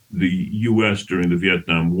helped the U.S. during the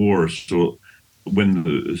Vietnam War. So when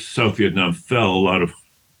the South Vietnam fell, a lot of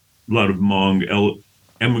Hmong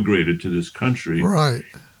emigrated to this country. Right.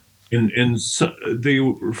 And so they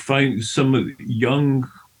were finding some of the young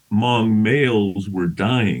Hmong males were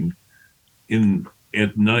dying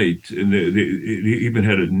at night, and they even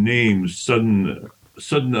had a name: sudden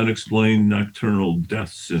unexplained nocturnal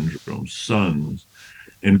death syndrome, SUNS.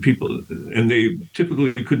 And they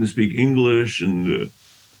typically couldn't speak English, and the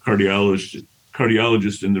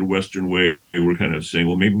cardiologists in their Western way, they were kind of saying,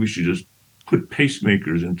 well, maybe we should just put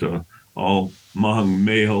pacemakers into all Hmong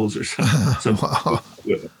males or something. Wow.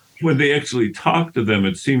 When they actually talked to them,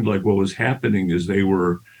 it seemed like what was happening is they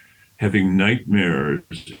were having nightmares,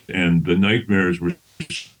 and the nightmares were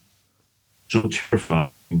so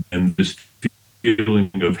terrifying, and this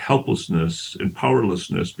feeling of helplessness and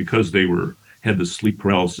powerlessness because they were had the sleep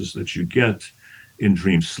paralysis that you get in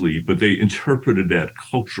dream sleep, but they interpreted that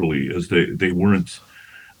culturally as they weren't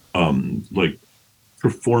like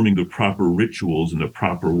performing the proper rituals in the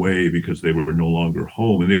proper way because they were no longer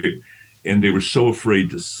home, and they were so afraid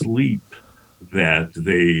to sleep that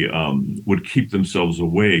they would keep themselves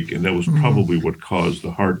awake, and that was Mm. probably what caused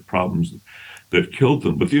the heart problems that killed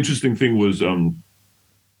them. But the interesting thing was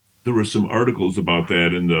there were some articles about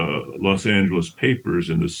that in the Los Angeles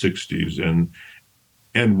papers in the 60s,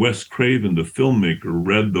 and Wes Craven, the filmmaker,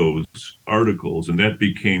 read those articles, and that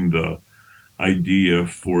became the idea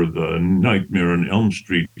for the Nightmare on Elm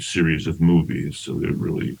Street series of movies. So they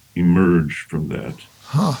really emerged from that.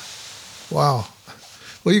 Huh. Wow.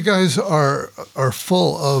 Well, you guys are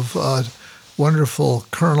full of wonderful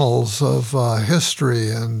kernels of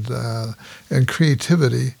history and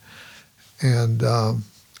creativity, and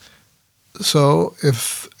so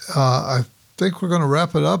if I think we're going to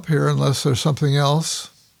wrap it up here, unless there's something else.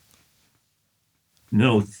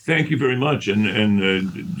 No, thank you very much,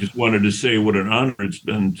 and just wanted to say what an honor it's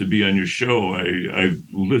been to be on your show. I've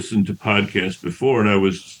listened to podcasts before, and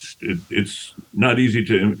it's not easy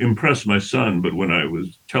to impress my son, but when I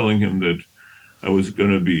was telling him that I was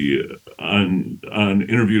going to be on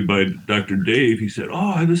interviewed by Dr. Dave, he said,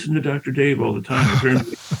 "Oh, I listen to Dr. Dave all the time."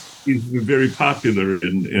 Apparently, he's very popular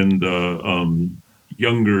in the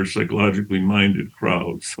younger, psychologically minded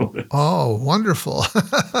crowd. So Oh, wonderful.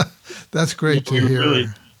 That's great to We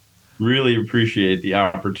hear. really appreciate the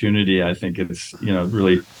opportunity. I think it's,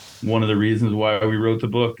 really one of the reasons why we wrote the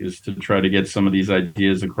book is to try to get some of these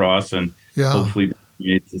ideas across and Yeah. hopefully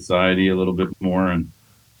create society a little bit more and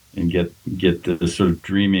get the sort of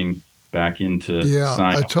dreaming back into Yeah,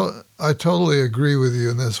 science. I totally agree with you,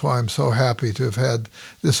 and that's why I'm so happy to have had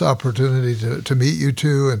this opportunity to meet you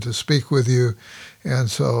two and to speak with you.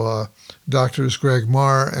 And so, Doctors Greg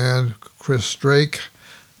Mahr and Chris Drake,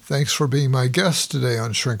 thanks for being my guest today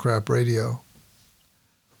on Shrink Rap Radio.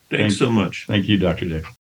 thanks so much. Thank you, Dr. Dave.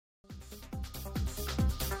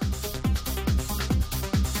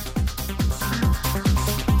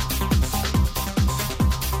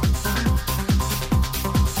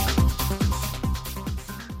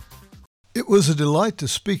 It was a delight to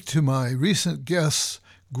speak to my recent guests,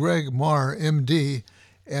 Greg Mahr, MD,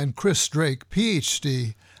 and Chris Drake,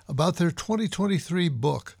 PhD, about their 2023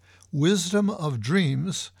 book, Wisdom of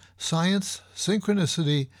Dreams, Science,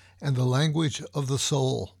 Synchronicity, and the Language of the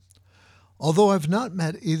Soul. Although I've not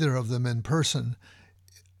met either of them in person,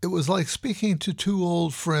 it was like speaking to two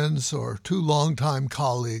old friends or two longtime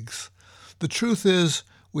colleagues. The truth is,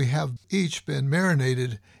 we have each been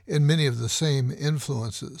marinated in many of the same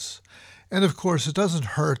influences. And of course, it doesn't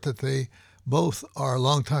hurt that they both are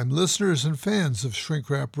longtime listeners and fans of Shrink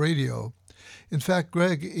Rap Radio. In fact,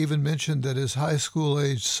 Greg even mentioned that his high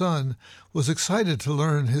school-aged son was excited to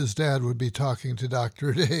learn his dad would be talking to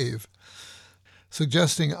Dr. Dave,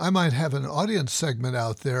 suggesting I might have an audience segment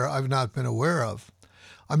out there I've not been aware of.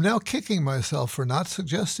 I'm now kicking myself for not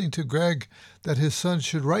suggesting to Greg that his son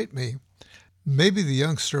should write me. Maybe the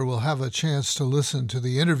youngster will have a chance to listen to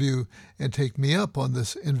the interview and take me up on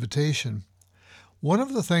this invitation. One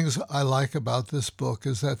of the things I like about this book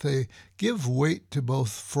is that they give weight to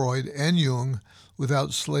both Freud and Jung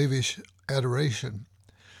without slavish adoration.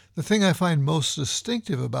 The thing I find most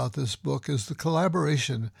distinctive about this book is the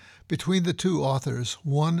collaboration between the two authors,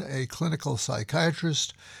 one a clinical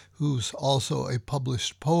psychiatrist who's also a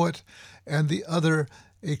published poet, and the other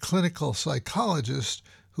a clinical psychologist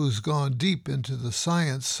who's gone deep into the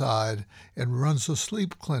science side and runs a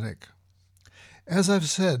sleep clinic. As I've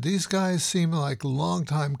said, these guys seem like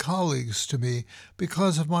longtime colleagues to me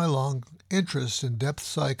because of my long interest in depth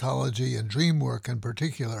psychology and dream work in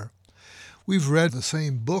particular. We've read the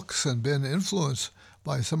same books and been influenced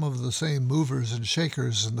by some of the same movers and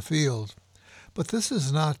shakers in the field. But this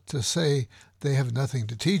is not to say they have nothing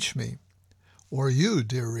to teach me, or you,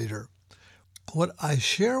 dear reader. What I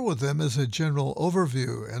share with them is a general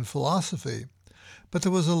overview and philosophy, but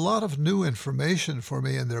there was a lot of new information for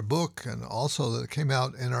me in their book and also that came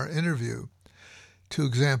out in our interview. Two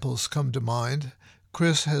examples come to mind.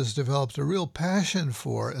 Chris has developed a real passion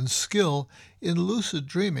for and skill in lucid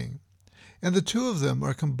dreaming, and the two of them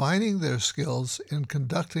are combining their skills in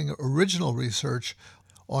conducting original research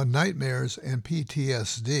on nightmares and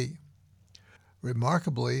PTSD.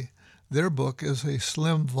 Remarkably, their book is a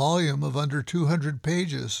slim volume of under 200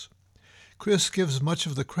 pages. Chris gives much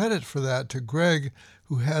of the credit for that to Greg,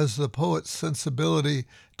 who has the poet's sensibility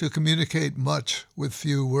to communicate much with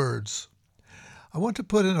few words. I want to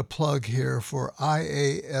put in a plug here for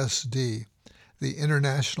IASD, the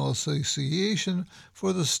International Association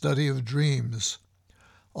for the Study of Dreams.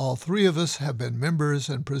 All three of us have been members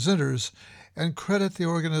and presenters and credit the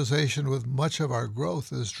organization with much of our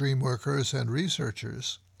growth as dream workers and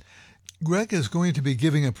researchers. Greg is going to be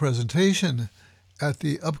giving a presentation at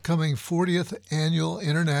the upcoming 40th Annual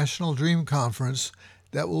International Dream Conference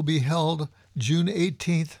that will be held June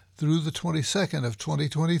 18th through the 22nd of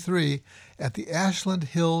 2023 at the Ashland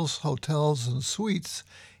Hills Hotels and Suites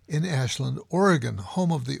in Ashland, Oregon,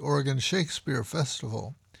 home of the Oregon Shakespeare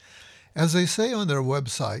Festival. As they say on their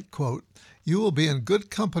website, quote, "You will be in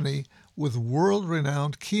good company with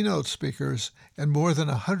world-renowned keynote speakers and more than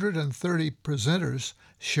 130 presenters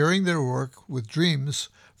sharing their work with dreams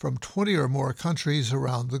from 20 or more countries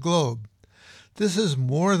around the globe. This is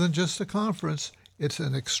more than just a conference. It's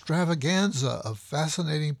an extravaganza of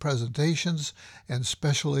fascinating presentations and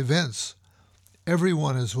special events.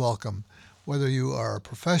 Everyone is welcome, whether you are a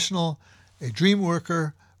professional, a dream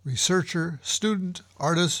worker, researcher, student,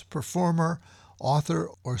 artist, performer, author,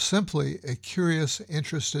 or simply a curious,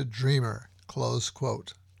 interested dreamer," close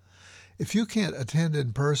quote. If you can't attend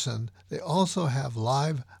in person, they also have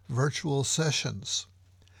live virtual sessions.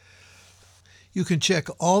 You can check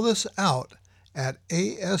all this out at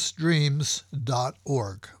asdreams.org.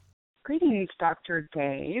 Greetings, Dr.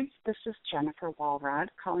 Dave. This is Jennifer Walrod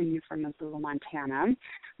calling you from Missoula, Montana.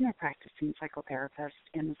 I'm a practicing psychotherapist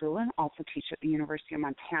in Missoula and also teach at the University of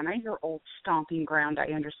Montana, your old stomping ground,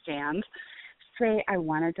 I understand. Today, I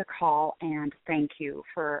wanted to call and thank you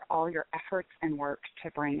for all your efforts and work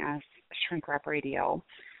to bring us Shrink Wrap Radio.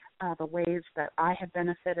 The ways that I have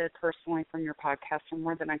benefited personally from your podcast are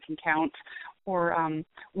more than I can count or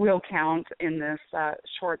will count in this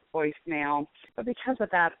short voicemail. But because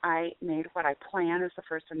of that, I made what I plan is the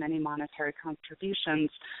first of many monetary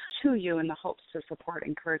contributions to you in the hopes to support and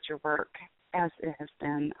encourage your work, as it has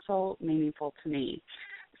been so meaningful to me.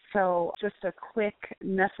 So just a quick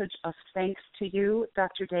message of thanks to you,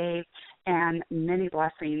 Dr. Dave, and many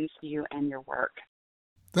blessings to you and your work.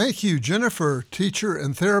 Thank you, Jennifer, teacher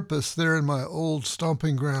and therapist there in my old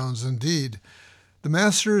stomping grounds indeed. The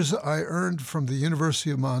master's I earned from the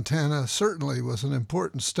University of Montana certainly was an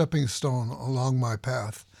important stepping stone along my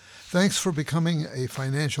path. Thanks for becoming a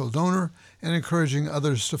financial donor and encouraging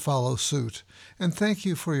others to follow suit. And thank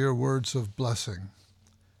you for your words of blessing.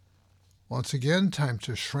 Once again, time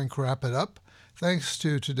to shrink wrap it up. Thanks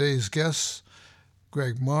to today's guests,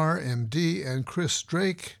 Greg Mahr, MD, and Chris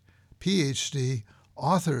Drake, PhD,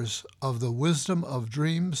 authors of The Wisdom of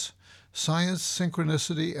Dreams, Science,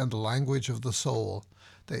 Synchronicity, and the Language of the Soul.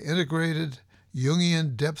 They integrated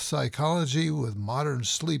Jungian depth psychology with modern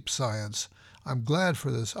sleep science. I'm glad for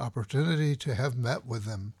this opportunity to have met with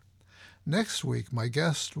them. Next week, my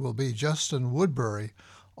guest will be Justin Woodbury,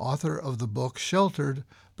 author of the book Sheltered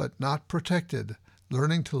but Not Protected,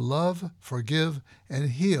 Learning to Love, Forgive, and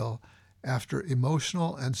Heal After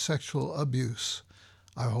Emotional and Sexual Abuse.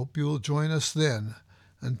 I hope you will join us then.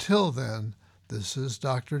 Until then, this is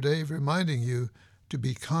Dr. Dave reminding you to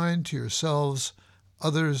be kind to yourselves,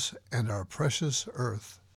 others, and our precious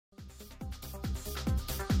earth.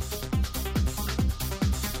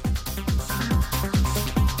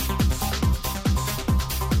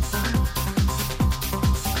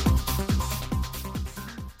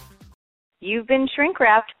 You've been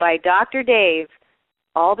shrink-wrapped by Dr. Dave.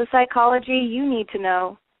 All the psychology you need to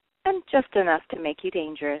know, and just enough to make you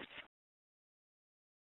dangerous.